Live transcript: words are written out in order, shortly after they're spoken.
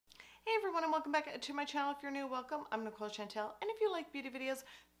everyone, and welcome back to my channel. If you're new, welcome. I'm Nicole Chantell, and if you like beauty videos,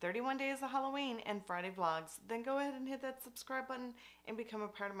 31 days of Halloween and Friday vlogs, then go ahead and hit that subscribe button and become a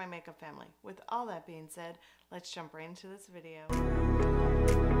part of my makeup family. With all that being said, let's jump right into this video.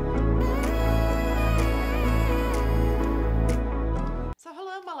 So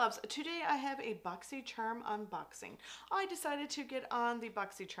hello my loves, today I have a Boxycharm unboxing. I decided to get on the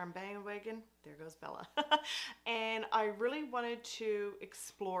Boxycharm bandwagon, there goes Bella, and I really wanted to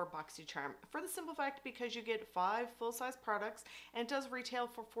explore Boxycharm for the simple fact because you get 5 full-size products and it does retail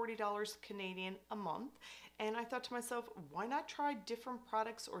for $40 Canadian a month. And I thought to myself, why not try different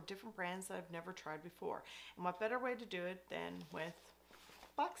products or different brands that I've never tried before? And what better way to do it than with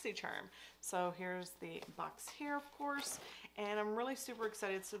Boxycharm. So here's the box here, of course, and I'm really super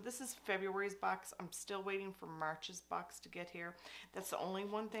excited. So this is February's box. I'm still waiting for March's box to get here. That's the only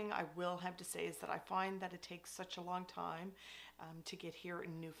one thing I will have to say is that I find that it takes such a long time to get here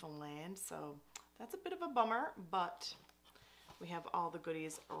in Newfoundland. So that's a bit of a bummer, but we have all the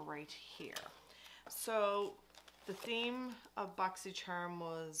goodies right here. So the theme of Boxycharm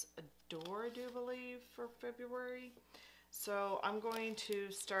was Adore, I do believe, for February. So I'm going to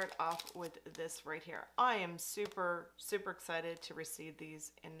start off with this right here. I am super excited to receive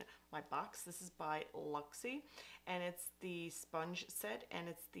these in my box. This is by Luxie, and it's the sponge set, and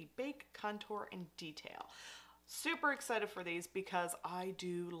it's the Bake, Contour, and Detail. Super excited for these because I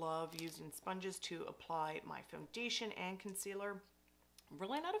do love using sponges to apply my foundation and concealer. I'm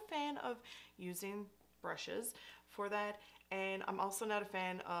really not a fan of using brushes for that, and I'm also not a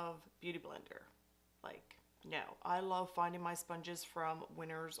fan of Beauty Blender. No, I love finding my sponges from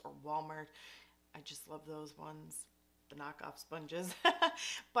Winners or Walmart. I just love those ones, the knockoff sponges.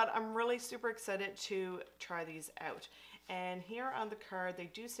 But I'm really super excited to try these out. And here on the card, they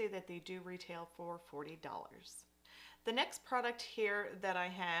do say that they do retail for $40. The next product here that I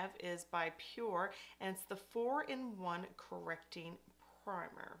have is by Pure, and it's the 4-in-1 Correcting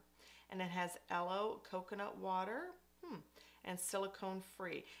Primer. And it has aloe, coconut water, and silicone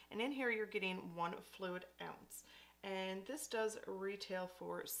free, and in here you're getting 1 fluid ounce, and this does retail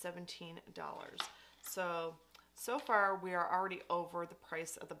for $17. So far we are already over the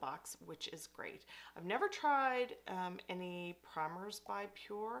price of the box, which is great. I've never tried any primers by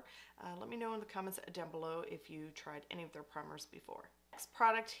Pure. Let me know in the comments down below if you tried any of their primers before. Next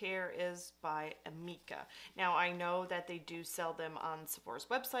product here is by Amika. Now I know that they do sell them on Sephora's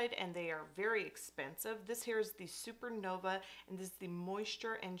website and they are very expensive. This here is the Supernova, and this is the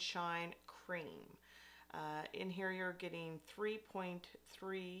Moisture and Shine Cream. In here you're getting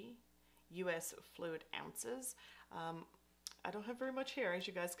 3.3 US fluid ounces. I don't have very much hair, as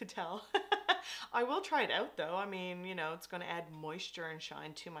you guys could tell. I will try it out though. I mean, you know, it's going to add moisture and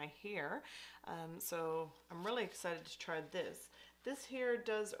shine to my hair. So I'm really excited to try this. This here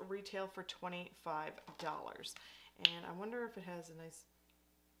does retail for $25. And I wonder if it has a nice,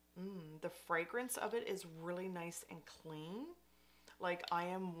 the fragrance of it is really nice and clean. Like, I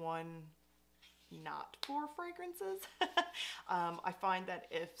am one not for fragrances. I find that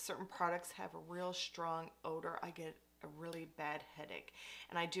if certain products have a real strong odor, I get a really bad headache.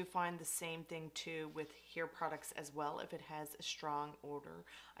 And I do find the same thing too with hair products as well. If it has a strong odor,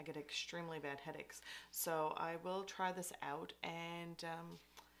 I get extremely bad headaches. So I will try this out, and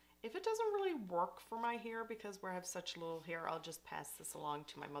if it doesn't really work for my hair because I have such little hair, I'll just pass this along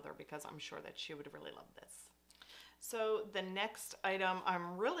to my mother because I'm sure that she would really love this. So the next item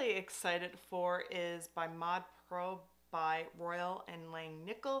I'm really excited for is by Mod Pro by Royal &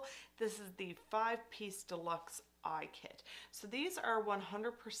 Langnickel. This is the 5-piece deluxe eye kit. So these are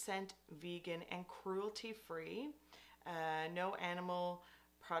 100% vegan and cruelty free. No animal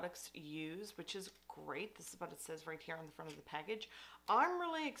products used, which is great. This is what it says right here on the front of the package. I'm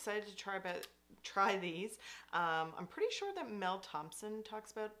really excited to try these. I'm pretty sure that Mel Thompson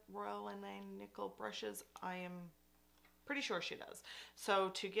talks about Royal & Langnickel brushes. I am pretty sure she does.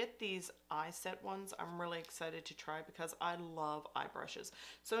 So to get these eye set ones, I'm really excited to try because I love eye brushes.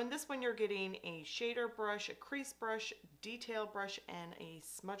 So in this one you're getting a shader brush, a crease brush, detail brush, and a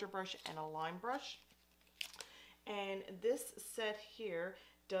smudger brush and a line brush. And this set here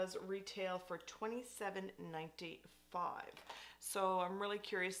does retail for $27.95. So I'm really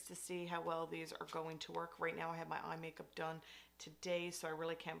curious to see how well these are going to work. Right now I have my eye makeup done today, so I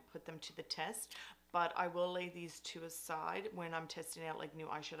really can't put them to the test. But I will lay these two aside when I'm testing out like new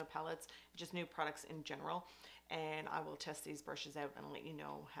eyeshadow palettes, just new products in general. And I will test these brushes out and let you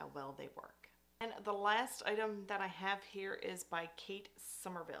know how well they work. And the last item that I have here is by Kate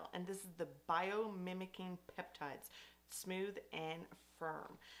Somerville. And this is the Bio-Mimicking Peptides, Smooth and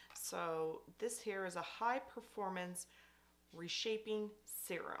Firm. So this here is a high performance reshaping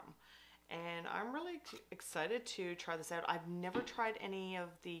serum. and I'm really excited to try this out. I've never tried any of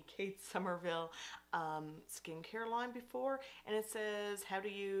the Kate Somerville skincare line before, and it says how to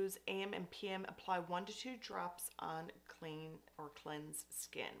use AM and PM, apply 1 to 2 drops on clean or cleansed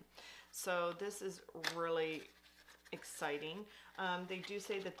skin. So this is really exciting. They do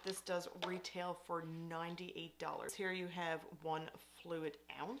say that this does retail for $98. Here you have 1 fluid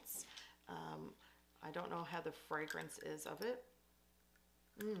ounce. I don't know how the fragrance is of it.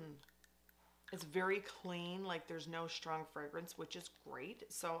 It's very clean, like there's no strong fragrance, which is great.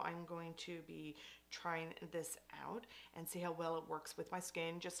 So I'm going to be trying this out and see how well it works with my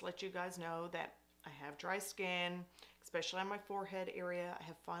skin. Just to let you guys know that I have dry skin, especially on my forehead area. I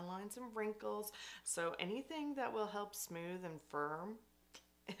have fine lines and wrinkles. So anything that will help smooth and firm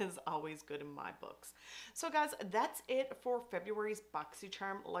is always good in my books. So guys, that's it for February's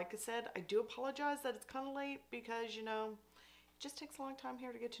Boxycharm. Like I said, I do apologize that it's kind of late because, you know, it just takes a long time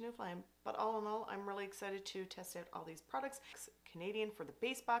here to get to New Flame. But all in all, I'm really excited to test out all these products. Canadian for the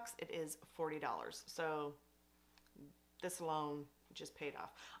base box, it is $40. So this alone just paid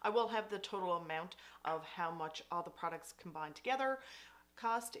off. I will have the total amount of how much all the products combined together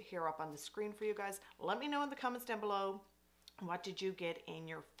cost here up on the screen for you guys. Let me know in the comments down below, what did you get in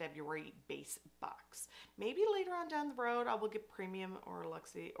your February base box? Maybe later on down the road I will get premium or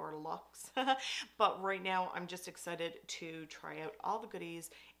Luxie or Lux. But right now I'm just excited to try out all the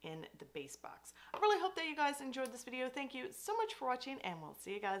goodies in the base box. I really hope that you guys enjoyed this video. Thank you so much for watching, and we'll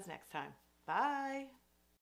see you guys next time. Bye!